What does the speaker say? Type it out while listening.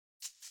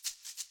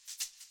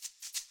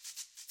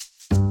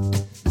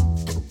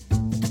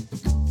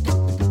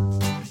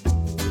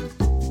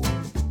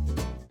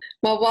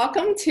Well,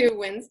 welcome to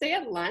Wednesday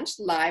at Lunch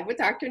live with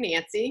Dr.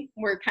 Nancy.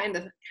 We're kind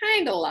of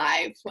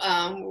live.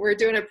 We're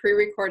doing a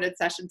pre-recorded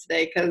session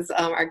today because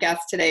our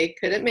guest today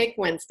couldn't make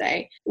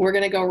Wednesday. We're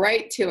going to go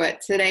right to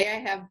it. Today I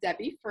have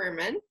Debbie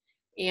Furman,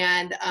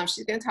 and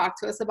she's going to talk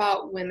to us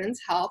about women's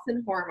health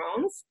and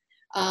hormones.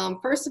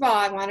 First of all,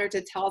 I want her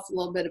to tell us a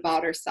little bit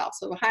about herself.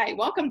 So hi,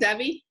 welcome,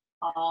 Debbie.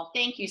 Oh,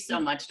 thank you so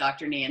much,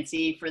 Dr.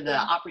 Nancy, for the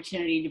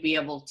opportunity to be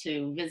able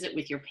to visit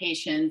with your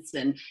patients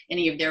and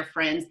any of their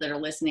friends that are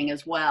listening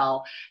as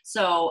well.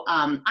 So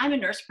I'm a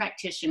nurse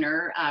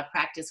practitioner,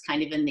 practice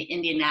kind of in the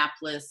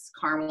Indianapolis,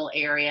 Carmel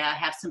area. I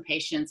have some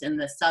patients in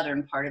the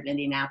southern part of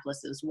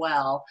Indianapolis as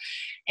well.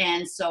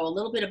 And so a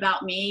little bit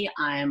about me,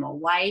 I'm a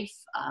wife,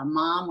 a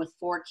mom with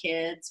 4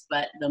 kids,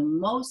 but the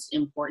most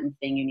important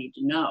thing you need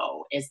to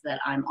know is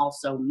that I'm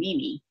also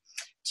Mimi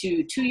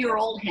to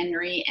 2-year-old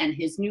Henry and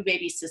his new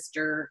baby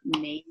sister,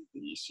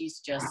 Maisie. She's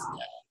just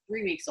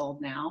 3 weeks old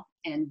now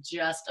and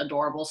just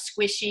adorable,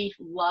 squishy,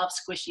 love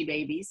squishy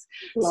babies.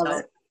 Love so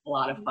it. A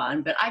lot of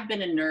fun. But I've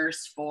been a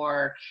nurse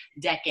for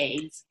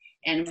decades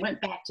and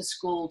went back to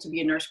school to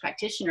be a nurse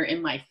practitioner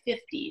in my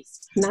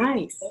 50s.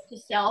 Nice. Note to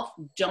self,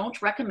 don't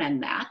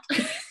recommend that.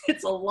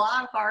 It's a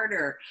lot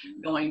harder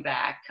going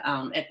back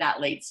at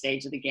that late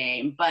stage of the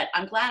game, but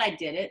I'm glad I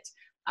did it.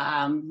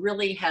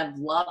 Really have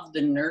loved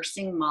the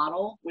nursing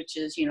model, which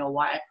is,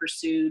 why I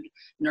pursued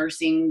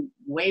nursing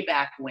way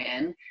back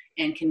when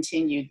and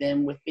continued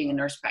then with being a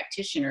nurse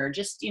practitioner.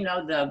 Just,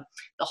 the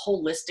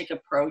holistic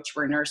approach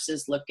where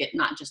nurses look at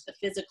not just the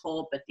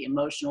physical, but the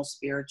emotional,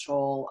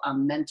 spiritual,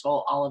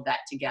 mental, all of that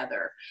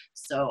together.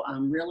 So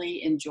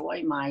really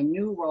enjoy my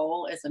new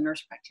role as a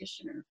nurse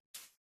practitioner.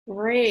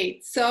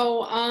 Great.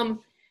 So,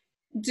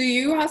 do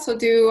you also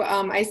do,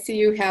 I see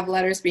you have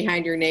letters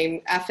behind your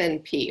name,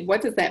 FNP.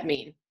 What does that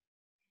mean?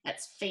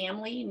 That's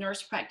family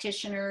nurse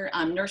practitioner.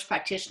 Nurse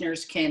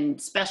practitioners can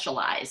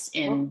specialize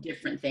in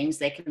different things.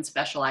 They can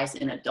specialize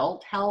in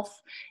adult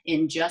health,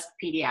 in just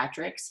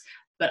pediatrics,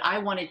 but I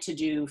wanted to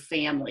do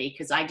family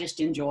because I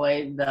just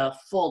enjoy the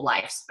full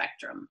life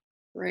spectrum.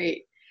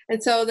 Great.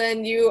 And so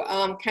then you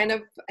kind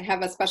of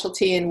have a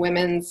specialty in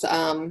women's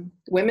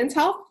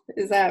health.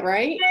 Is that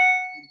right?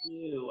 I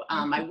do.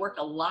 I work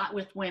a lot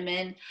with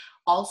women,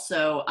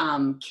 also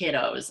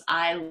kiddos.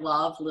 I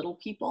love little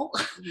people.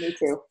 Me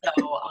too.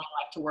 So I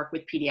like to work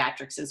with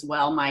pediatrics as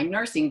well. My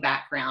nursing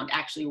background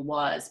actually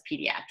was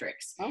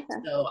pediatrics. Okay.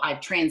 So I've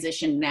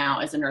transitioned now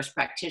as a nurse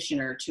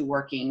practitioner to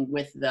working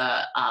with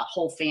the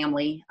whole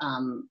family,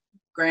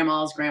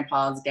 grandmas,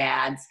 grandpas,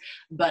 dads.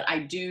 But I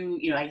do,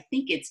 I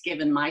think it's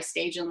given my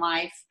stage in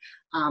life.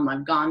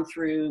 I've gone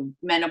through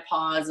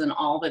menopause and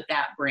all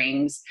that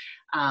brings,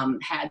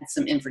 had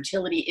some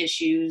infertility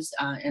issues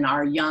in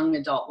our young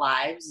adult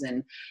lives,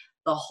 and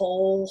the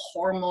whole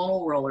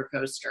hormonal roller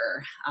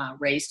coaster.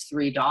 Raised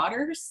 3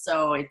 daughters,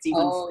 so it's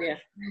even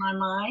in my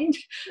mind.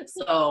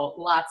 So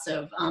lots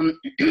of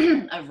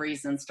of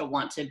reasons to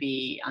want to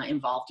be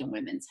involved in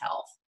women's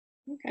health.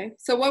 Okay.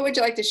 So what would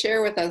you like to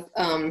share with us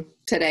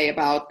today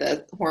about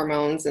the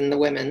hormones and the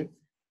women?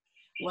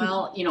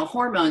 Well,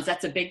 hormones,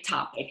 that's a big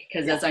topic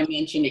because as I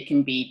mentioned, it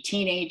can be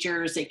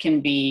teenagers, it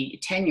can be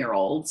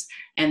 10-year-olds,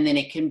 and then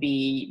it can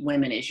be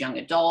women as young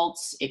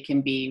adults. It can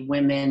be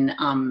women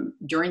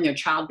during their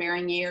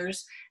childbearing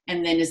years,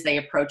 and then as they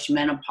approach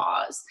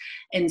menopause.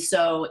 And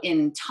so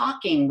in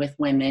talking with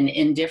women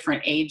in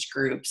different age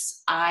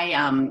groups,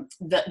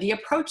 the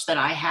approach that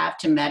I have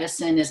to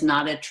medicine is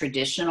not a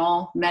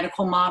traditional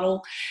medical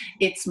model.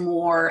 It's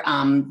more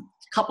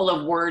couple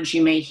of words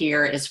you may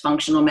hear is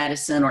functional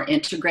medicine or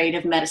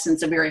integrative medicine.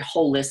 It's a very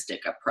holistic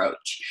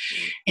approach.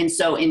 And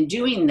so in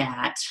doing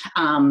that,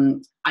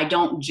 I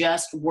don't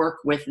just work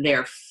with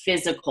their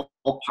physical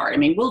part. I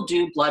mean, we'll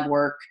do blood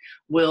work,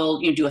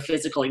 we'll do a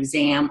physical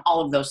exam, all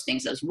of those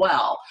things as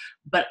well.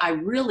 But I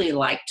really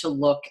like to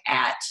look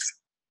at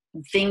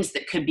things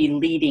that could be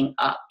leading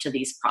up to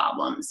these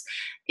problems.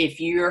 If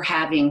you're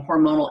having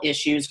hormonal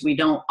issues, we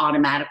don't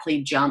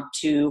automatically jump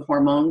to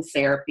hormone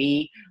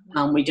therapy.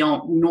 We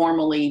don't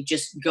normally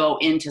just go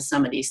into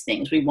some of these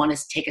things. We want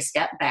to take a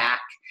step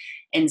back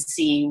and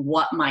see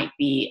what might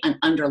be an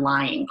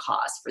underlying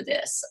cause for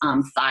this.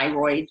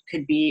 Thyroid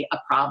could be a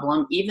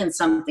problem. Even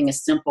something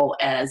as simple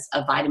as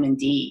a vitamin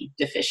D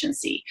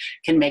deficiency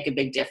can make a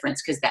big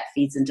difference because that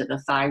feeds into the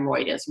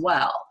thyroid as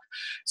well.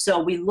 So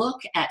we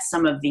look at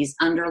some of these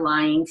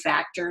underlying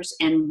factors,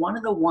 and one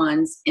of the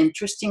ones,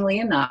 interestingly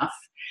enough,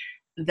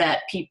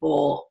 that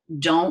people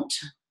don't,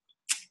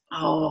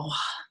 how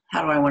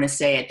do I want to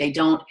say it? They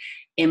don't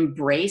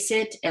embrace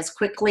it as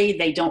quickly.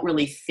 They don't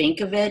really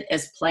think of it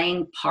as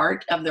playing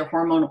part of their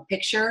hormonal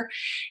picture,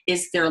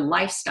 is their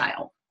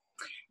lifestyle.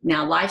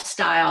 Now,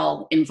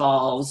 lifestyle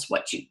involves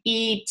what you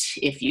eat,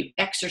 if you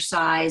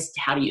exercise,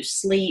 how do you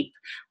sleep,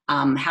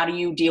 how do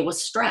you deal with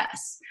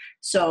stress?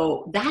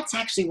 So that's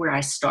actually where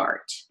I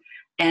start.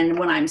 And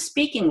when I'm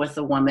speaking with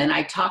a woman,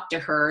 I talk to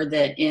her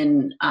that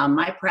in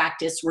my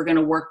practice, we're going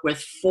to work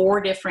with 4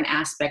 different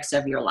aspects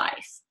of your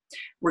life.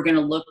 We're going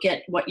to look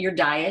at what your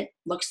diet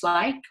looks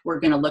like.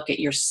 We're going to look at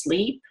your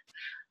sleep.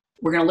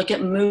 We're going to look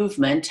at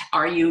movement.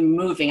 Are you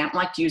moving? I don't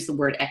like to use the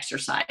word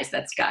exercise.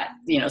 That's got,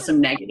 some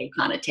negative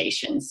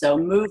connotations. So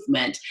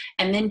movement,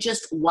 and then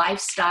just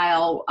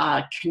lifestyle,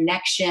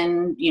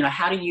 connection,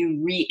 how do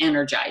you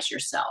re-energize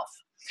yourself?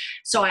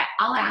 So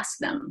I'll ask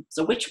them,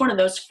 so which one of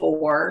those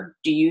 4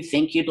 do you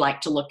think you'd like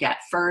to look at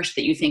first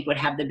that you think would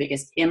have the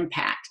biggest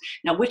impact?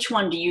 Now, which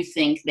one do you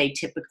think they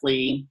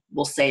typically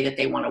will say that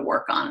they want to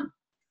work on?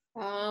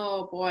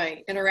 Oh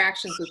boy,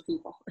 interactions with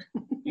people.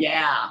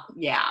 Yeah,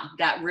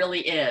 that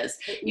really is.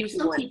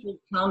 Some people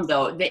come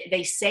though,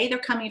 they say they're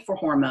coming for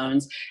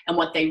hormones, and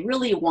what they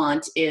really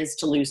want is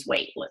to lose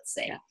weight, let's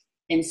say. Yeah.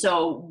 And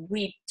so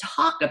we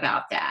talk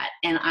about that,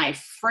 and I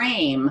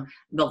frame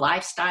the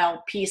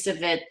lifestyle piece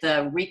of it,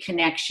 the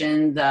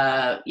reconnection,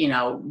 the,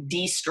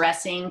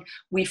 de-stressing.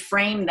 We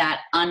frame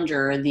that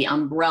under the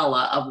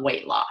umbrella of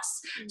weight loss.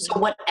 Mm-hmm. So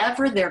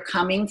whatever they're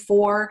coming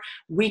for,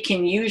 we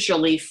can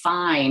usually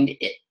find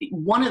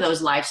one of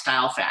those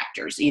lifestyle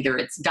factors. Either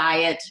it's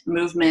diet,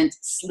 movement,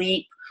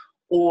 sleep,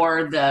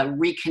 or the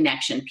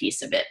reconnection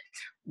piece of it.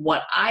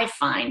 What I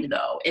find,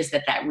 though, is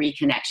that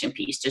reconnection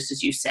piece, just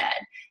as you said,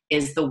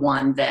 is the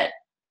one that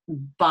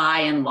by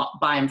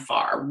and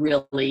far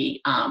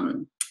really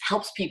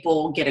helps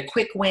people get a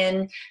quick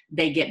win.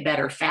 They get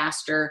better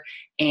faster,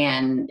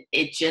 and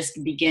it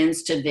just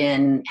begins to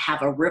then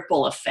have a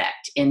ripple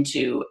effect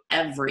into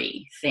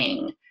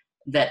everything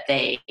that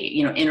they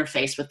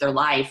interface with their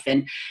life.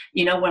 And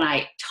when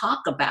I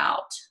talk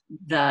about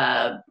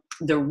the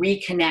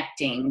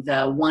reconnecting,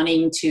 the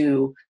wanting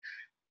to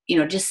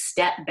just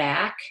step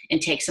back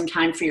and take some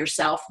time for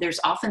yourself, there's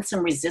often some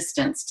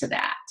resistance to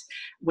that,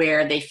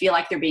 where they feel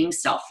like they're being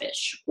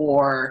selfish,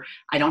 or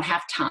I don't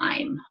have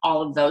time,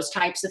 all of those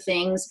types of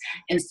things.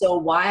 And so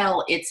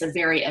while it's a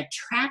very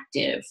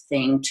attractive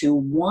thing to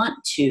want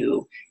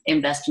to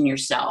invest in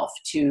yourself,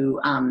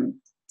 to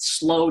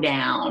slow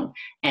down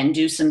and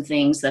do some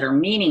things that are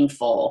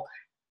meaningful,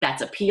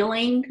 that's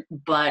appealing,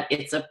 but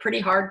it's a pretty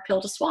hard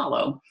pill to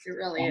swallow. It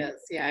really is.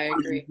 Yeah, I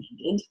agree.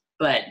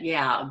 But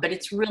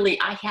it's really,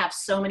 I have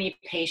so many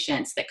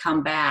patients that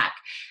come back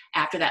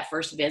after that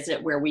first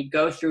visit where we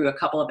go through a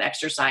couple of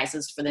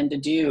exercises for them to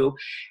do.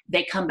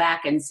 They come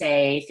back and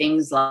say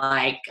things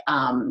like,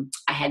 I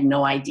had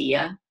no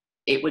idea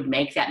it would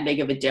make that big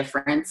of a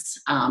difference.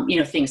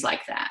 Things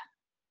like that.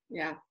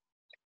 Yeah.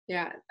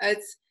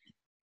 It's,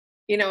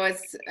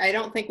 I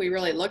don't think we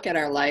really look at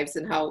our lives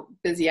and how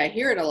busy. I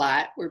hear it a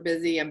lot. We're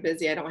busy. I'm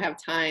busy. I don't have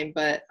time.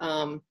 But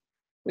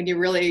when you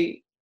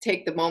really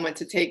take the moment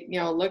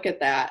to look at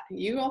that,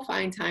 you will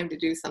find time to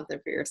do something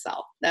for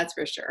yourself. That's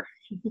for sure.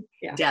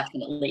 Yeah.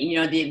 Definitely.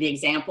 The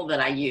example that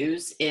I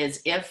use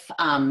is if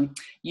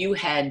you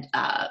had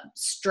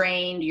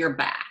strained your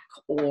back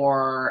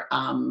or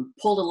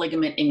pulled a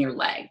ligament in your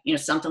leg,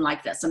 something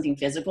like that, something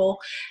physical,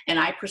 and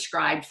I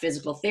prescribed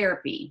physical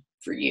therapy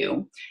for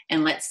you.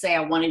 And let's say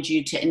I wanted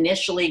you to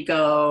initially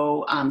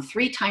go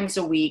 3 times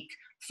a week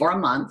for a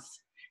month,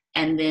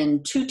 and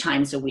then 2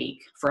 times a week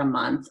for a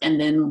month, and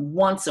then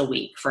once a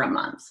week for a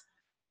month.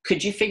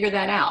 Could you figure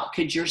that out?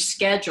 Could your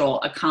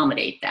schedule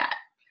accommodate that?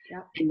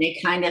 Yeah. And they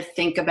kind of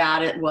think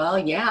about it, well,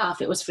 yeah,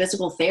 if it was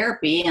physical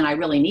therapy and I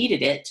really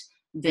needed it,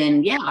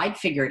 then yeah, I'd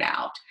figure it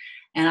out.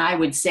 And I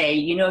would say,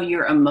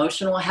 your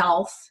emotional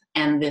health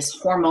and this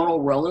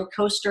hormonal roller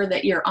coaster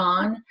that you're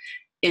on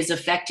is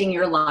affecting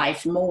your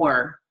life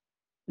more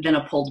than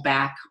a pulled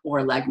back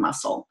or leg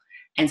muscle.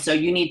 And so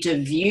you need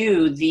to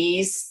view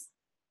these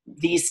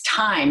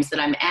times that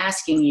I'm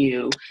asking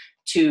you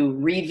to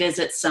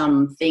revisit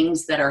some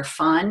things that are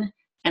fun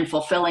and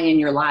fulfilling in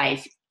your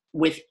life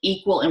with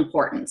equal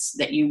importance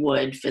that you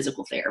would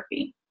physical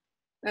therapy.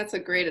 That's a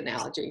great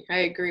analogy. I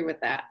agree with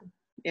that.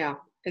 Yeah.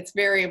 It's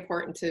very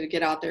important to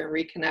get out there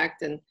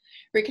and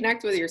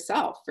reconnect with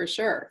yourself, for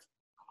sure.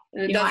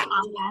 And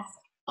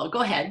go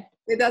ahead.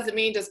 It doesn't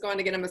mean just going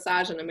to get a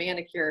massage and a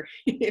manicure.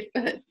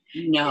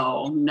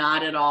 No,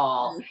 not at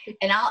all.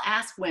 And I'll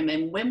ask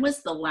women, when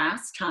was the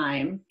last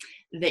time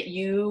that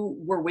you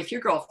were with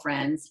your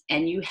girlfriends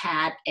and you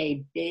had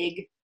a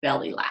big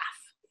belly laugh?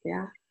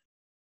 Yeah.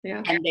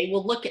 Yeah. And they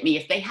will look at me.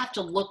 If they have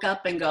to look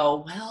up and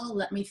go, well,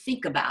 let me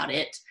think about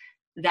it,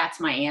 that's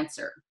my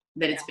answer,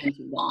 that it's been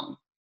too long.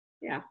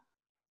 Yeah.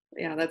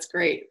 Yeah, that's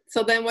great.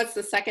 So then what's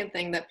the second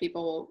thing that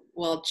people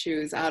will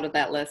choose out of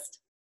that list?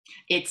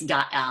 It's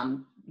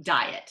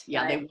diet.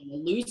 Yeah, right. They want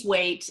to lose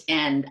weight.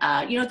 And,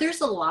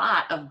 there's a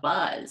lot of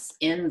buzz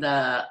in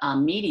the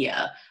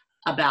media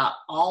about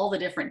all the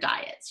different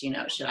diets.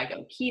 Should I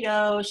go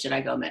keto? Should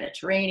I go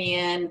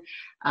Mediterranean?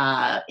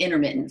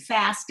 Intermittent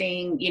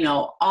fasting?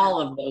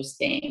 All of those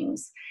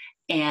things.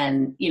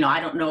 And, I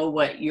don't know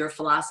what your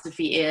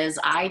philosophy is.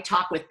 I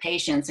talk with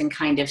patients and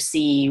kind of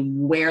see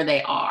where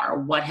they are.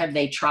 What have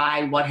they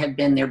tried? What have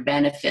been their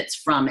benefits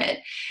from it?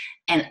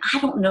 And I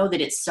don't know that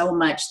it's so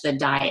much the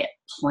diet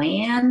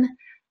plan,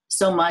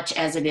 so much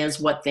as it is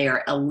what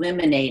they're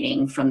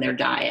eliminating from their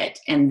diet,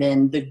 and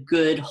then the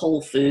good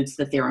whole foods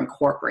that they're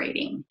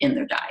incorporating in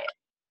their diet.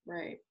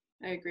 Right.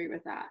 I agree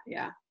with that.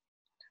 Yeah.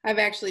 I've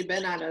actually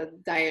been on a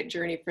diet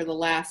journey for the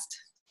last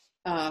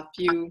a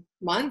few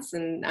months,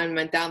 and I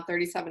went down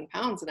 37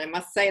 pounds, and I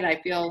must say that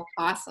I feel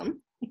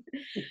awesome.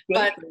 Good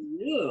but, for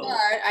you. but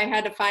I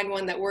had to find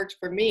one that worked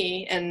for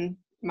me and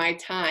my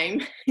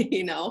time,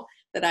 that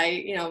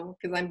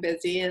because I'm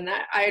busy, and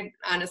I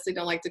honestly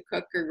don't like to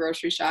cook or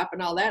grocery shop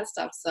and all that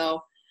stuff.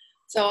 So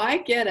I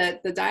get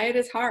it. The diet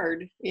is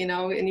hard,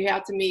 and you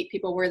have to meet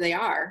people where they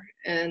are.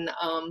 And,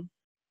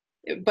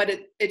 but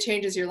it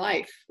changes your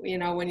life,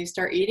 when you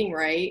start eating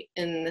right,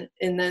 and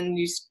then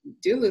you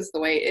do lose the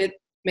weight. It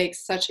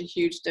makes such a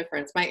huge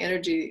difference. My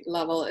energy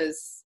level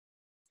is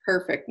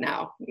perfect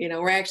now,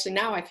 where actually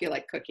now I feel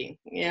like cooking,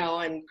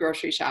 and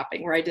grocery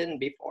shopping where I didn't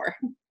before.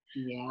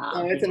 Yeah.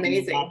 So it's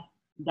amazing.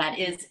 That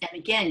is, and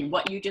again,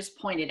 what you just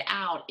pointed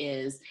out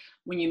is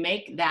when you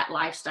make that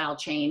lifestyle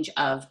change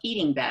of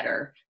eating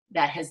better,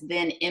 that has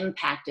then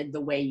impacted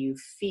the way you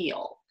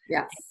feel.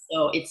 Yes.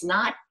 So it's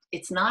not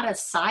a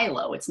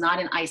silo. It's not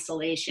in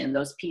isolation.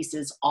 Those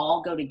pieces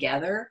all go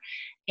together.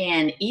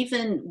 And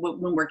even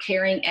when we're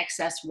carrying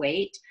excess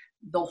weight,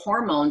 the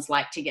hormones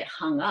like to get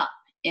hung up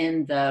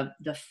in the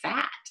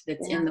fat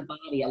that's in the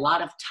body. A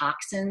lot of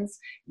toxins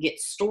get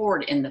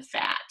stored in the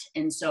fat.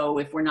 And so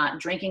if we're not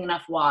drinking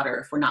enough water,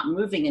 if we're not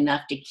moving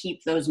enough to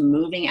keep those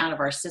moving out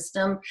of our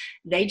system,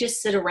 they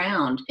just sit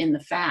around in the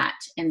fat.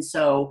 And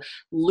so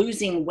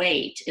losing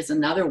weight is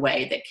another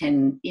way that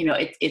can,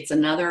 it's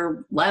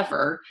another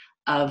lever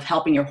of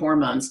helping your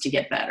hormones to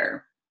get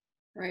better.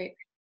 Right.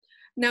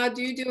 Now,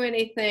 do you do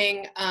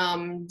anything,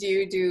 do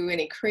you do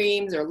any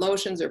creams or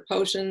lotions or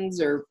potions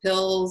or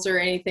pills or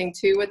anything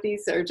too with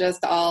these, or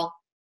just all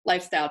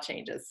lifestyle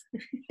changes?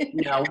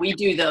 No, we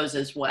do those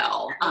as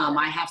well.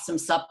 I have some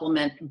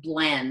supplement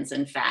blends,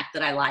 in fact,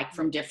 that I like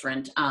from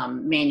different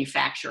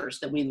manufacturers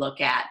that we look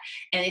at.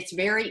 And it's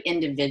very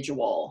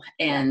individual.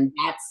 And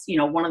that's,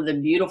 one of the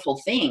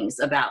beautiful things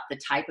about the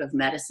type of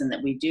medicine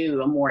that we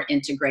do, a more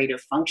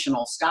integrative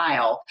functional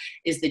style,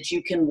 is that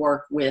you can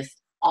work with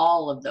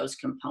all of those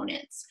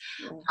components.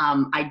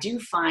 I do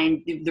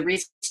find the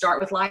reason to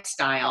start with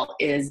lifestyle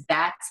is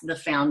that's the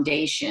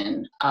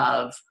foundation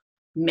of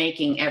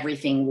making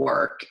everything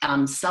work.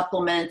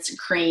 Supplements,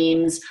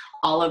 creams,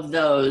 all of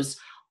those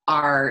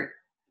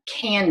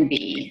can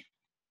be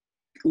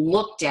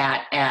looked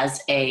at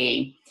as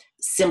a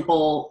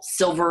simple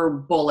silver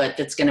bullet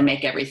that's going to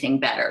make everything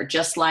better.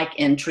 Just like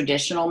in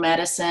traditional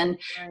medicine,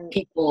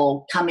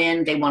 people come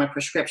in, they want a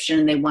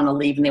prescription, they want to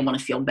leave, and they want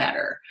to feel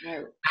better.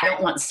 Right. I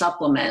don't want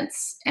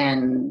supplements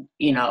and,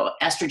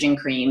 estrogen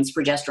creams,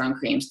 progesterone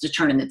creams to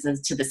turn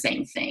into the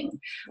same thing.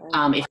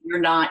 Right. If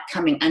you're not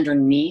coming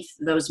underneath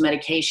those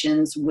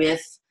medications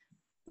with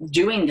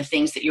doing the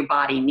things that your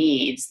body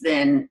needs,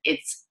 then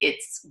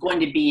it's going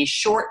to be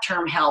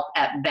short-term help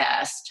at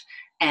best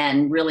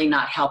and really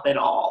not help at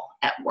all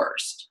at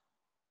worst.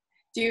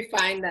 Do you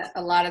find that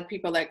a lot of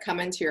people that come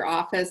into your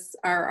office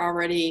are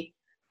already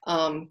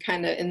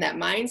kind of in that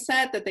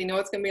mindset that they know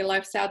it's going to be a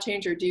lifestyle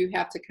change, or do you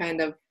have to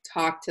kind of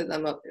talk to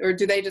them, or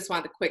do they just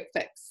want the quick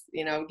fix?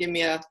 Give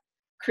me a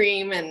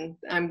cream and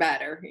I'm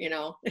better,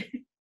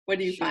 What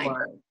do you find?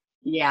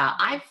 Yeah,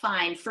 I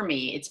find for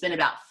me, it's been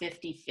about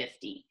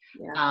 50-50.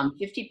 Yeah.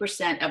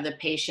 50% of the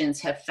patients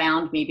have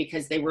found me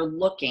because they were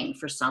looking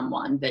for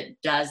someone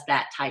that does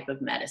that type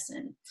of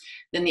medicine.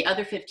 Then the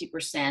other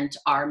 50%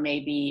 are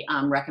maybe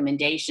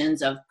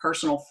recommendations of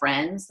personal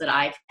friends that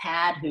I've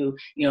had who,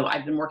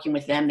 I've been working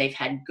with them. They've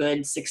had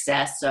good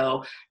success.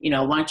 So,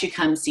 why don't you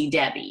come see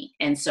Debbie?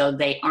 And so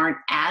they aren't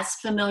as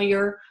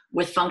familiar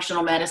with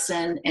functional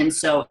medicine. And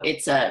so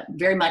it's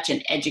very much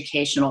an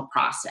educational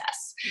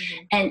process.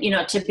 Mm-hmm.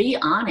 And, to be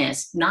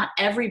honest, not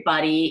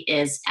everybody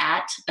is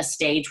at a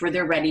stage where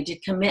they're ready to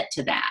commit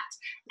to that.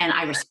 And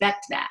I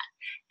respect that.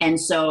 And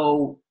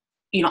so,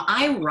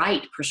 I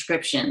write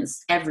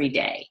prescriptions every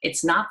day.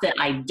 It's not that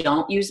I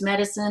don't use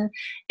medicine.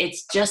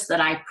 It's just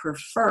that I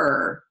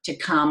prefer to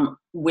come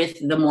with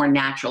the more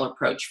natural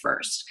approach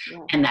first. Yeah.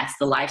 And that's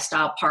the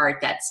lifestyle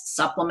part, that's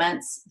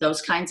supplements,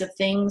 those kinds of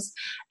things,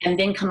 and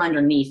then come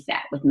underneath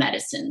that with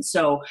medicine.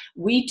 So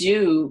we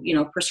do,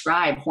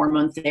 prescribe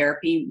hormone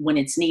therapy when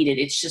it's needed.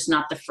 It's just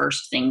not the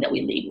first thing that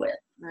we lead with.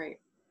 Right.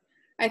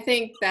 I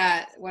think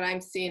that what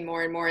I'm seeing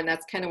more and more, and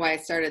that's kind of why I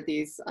started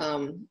these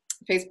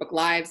Facebook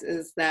Lives,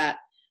 is that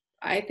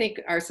I think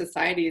our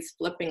society is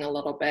flipping a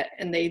little bit,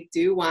 and they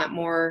do want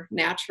more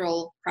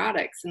natural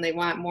products, and they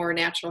want more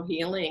natural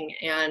healing.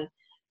 And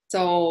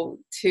so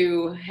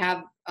to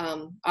have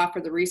offer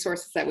the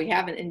resources that we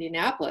have in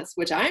Indianapolis,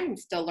 which I'm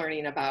still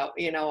learning about,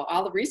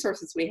 all the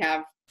resources we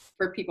have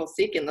for people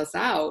seeking this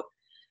out,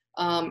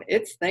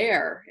 it's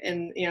there.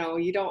 And,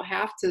 you don't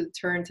have to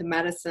turn to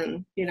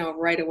medicine,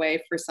 right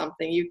away for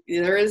something.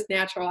 There is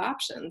natural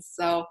options.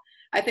 So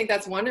I think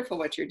that's wonderful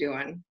what you're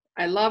doing.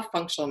 I love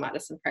functional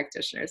medicine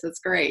practitioners. It's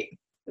great.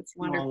 It's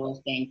wonderful. Oh,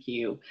 well, thank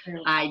you. Yeah.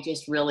 I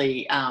just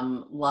really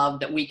love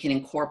that we can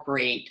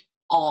incorporate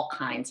all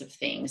kinds of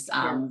things.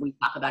 We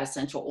talk about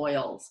essential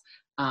oils.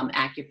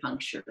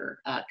 acupuncture,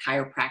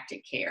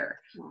 chiropractic care,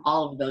 Wow.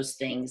 all of those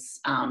things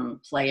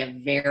play a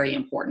very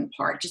important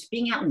part. Just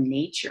being out in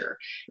nature.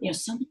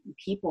 So many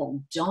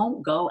people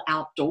don't go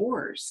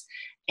outdoors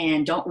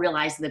and don't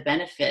realize the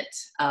benefit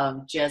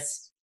of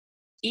just,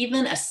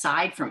 even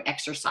aside from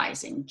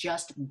exercising,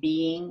 just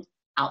being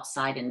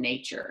outside in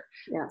nature.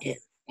 Yes.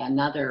 It's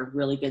another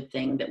really good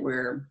thing that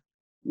we're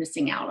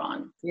missing out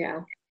on.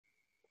 Yeah.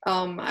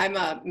 I'm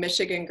a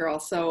Michigan girl,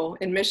 so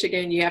in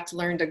Michigan you have to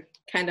learn to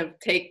kind of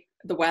take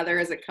the weather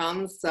as it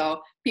comes.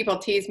 So people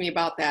tease me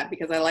about that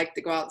because I like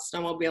to go out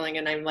snowmobiling,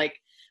 and I'm like,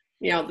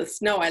 the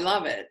snow, I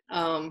love it.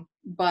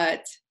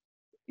 But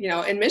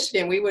in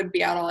Michigan we would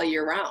be out all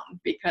year round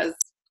because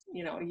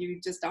you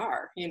just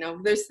are,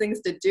 there's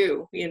things to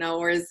do,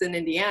 whereas in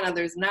Indiana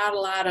there's not a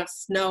lot of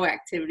snow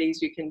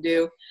activities you can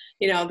do,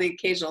 the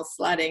occasional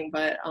sledding,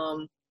 but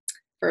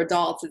for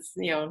adults it's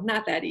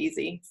not that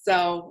easy.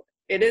 So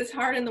it is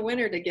hard in the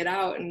winter to get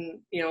out and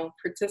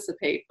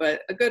participate,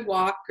 but a good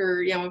walk,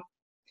 or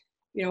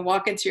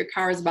walk into your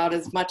car is about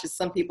as much as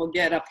some people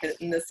get up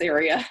in this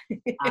area.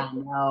 I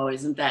know,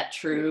 isn't that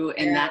true?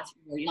 And Yeah. that's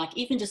where, like,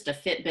 even just a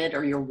Fitbit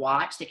or your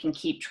watch that can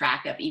keep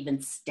track of even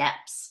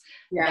steps.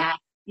 Yeah. That,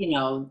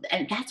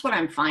 and that's what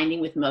I'm finding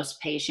with most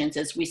patients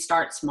is we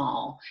start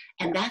small,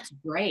 and that's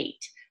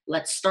great.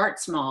 Let's start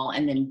small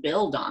and then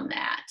build on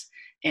that.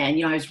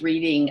 And, I was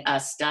reading a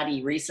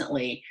study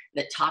recently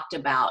that talked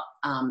about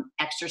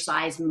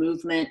exercise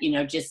movement,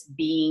 just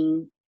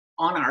being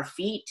on our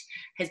feet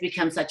has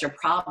become such a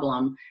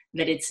problem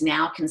that it's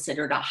now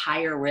considered a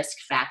higher risk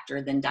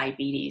factor than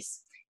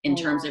diabetes in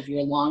terms of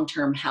your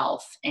long-term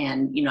health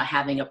and,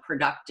 having a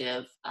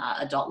productive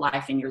adult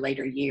life in your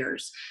later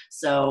years.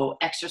 So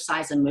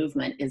exercise and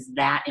movement is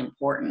that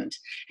important.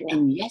 Yeah.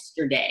 And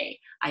yesterday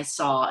I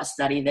saw a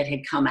study that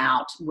had come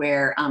out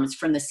where it's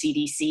from the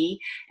CDC,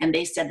 and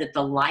they said that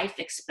the life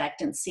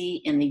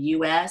expectancy in the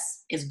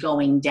US is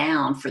going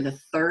down for the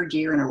third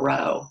year in a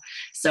row.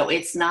 So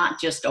it's not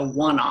just a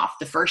one-off.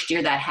 The first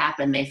year that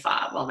happened, they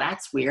thought, well,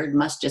 that's weird,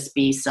 must just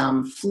be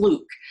some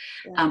fluke.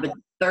 Yeah. But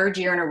third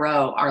year in a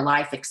row, our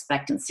life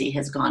expectancy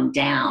has gone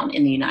down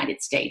in the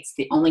United States,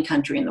 the only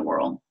country in the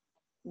world.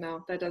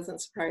 No, that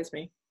doesn't surprise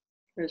me,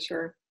 for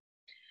sure.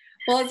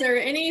 Well, is there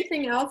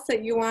anything else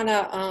that you want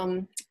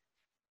to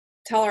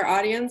tell our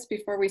audience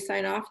before we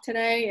sign off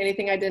today?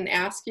 Anything I didn't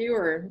ask you,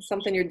 or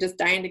something you're just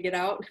dying to get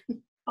out?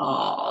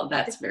 Oh,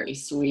 that's very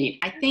sweet.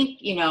 I think,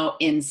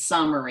 in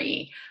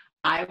summary,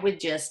 I would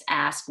just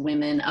ask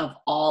women of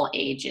all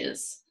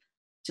ages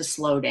to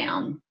slow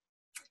down.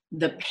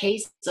 The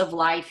pace of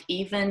life,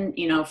 even,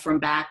 from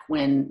back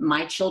when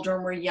my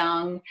children were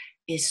young,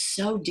 is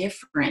so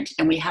different,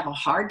 and we have a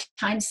hard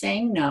time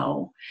saying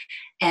no,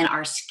 and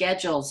our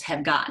schedules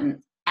have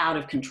gotten out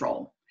of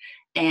control.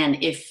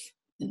 And if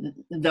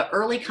the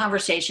early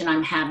conversation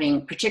I'm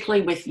having,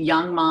 particularly with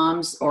young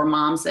moms or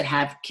moms that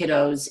have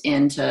kiddos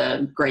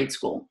into grade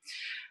school,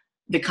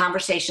 the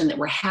conversation that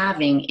we're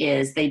having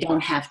is they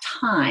don't have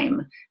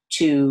time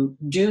to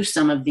do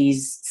some of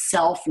these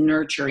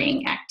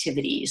self-nurturing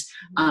activities,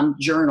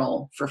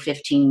 journal for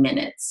 15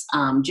 minutes,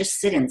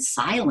 just sit in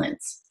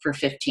silence for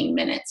 15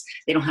 minutes.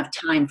 They don't have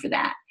time for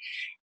that.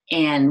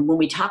 And when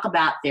we talk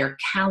about their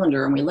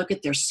calendar and we look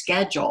at their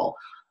schedule,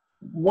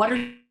 what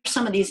are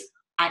some of these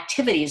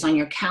activities on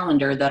your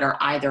calendar that are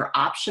either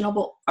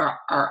optional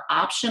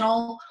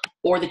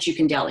or that you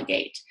can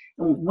delegate?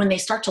 When they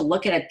start to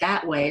look at it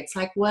that way, it's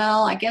like,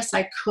 well, I guess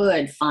I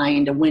could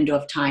find a window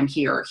of time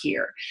here or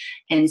here.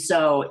 And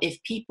so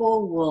if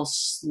people will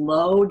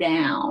slow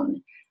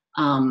down,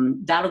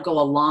 that'll go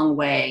a long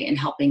way in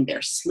helping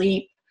their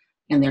sleep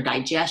and their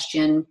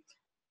digestion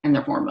and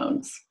their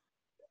hormones.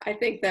 I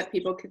think that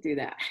people could do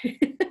that. Yeah.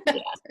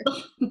 A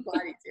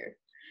lot easier.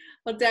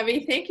 Well,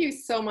 Debbie, thank you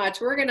so much.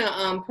 We're going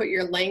to put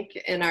your link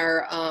in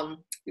our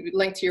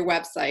link to your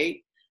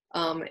website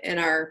in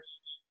our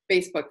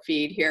Facebook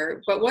feed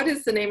here. But what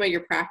is the name of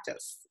your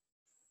practice?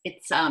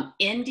 It's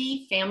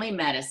Indie Family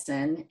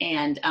Medicine.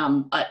 And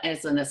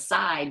as an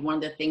aside, one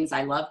of the things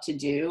I love to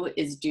do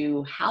is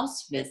do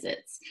house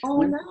visits. Oh,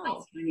 When's no. the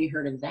last time you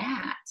heard of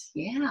that?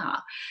 Yeah.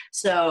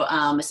 So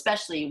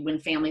especially when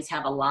families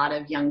have a lot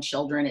of young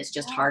children, it's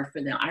just hard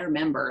for them. I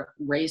remember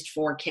raised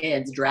 4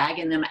 kids,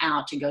 dragging them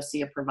out to go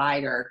see a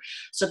provider.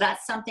 So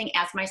that's something,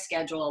 as my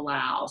schedule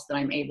allows, that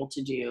I'm able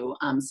to do.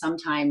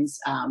 Sometimes,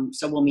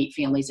 so we'll meet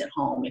families at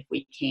home if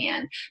we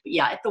can. But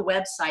yeah, at the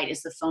website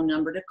is the phone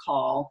number to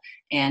call.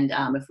 And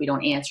if we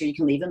don't answer, you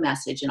can leave a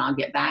message and I'll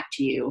get back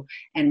to you,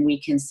 and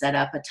we can set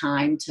up a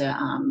time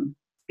to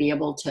be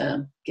able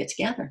to get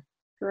together.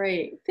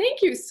 Great.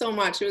 Thank you so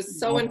much. It was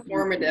so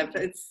informative.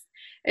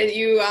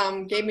 You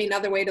gave me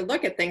another way to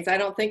look at things. I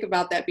don't think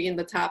about that being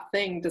the top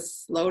thing, to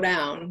slow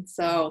down.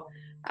 So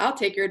I'll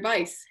take your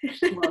advice.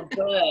 Well,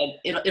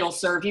 good. It'll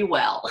serve you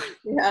well.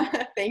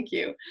 Yeah, thank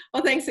you.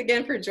 Well, thanks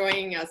again for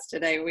joining us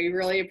today. We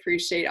really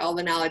appreciate all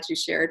the knowledge you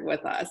shared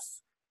with us.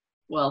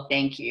 Well,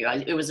 thank you.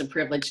 It was a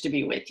privilege to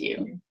be with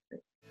you.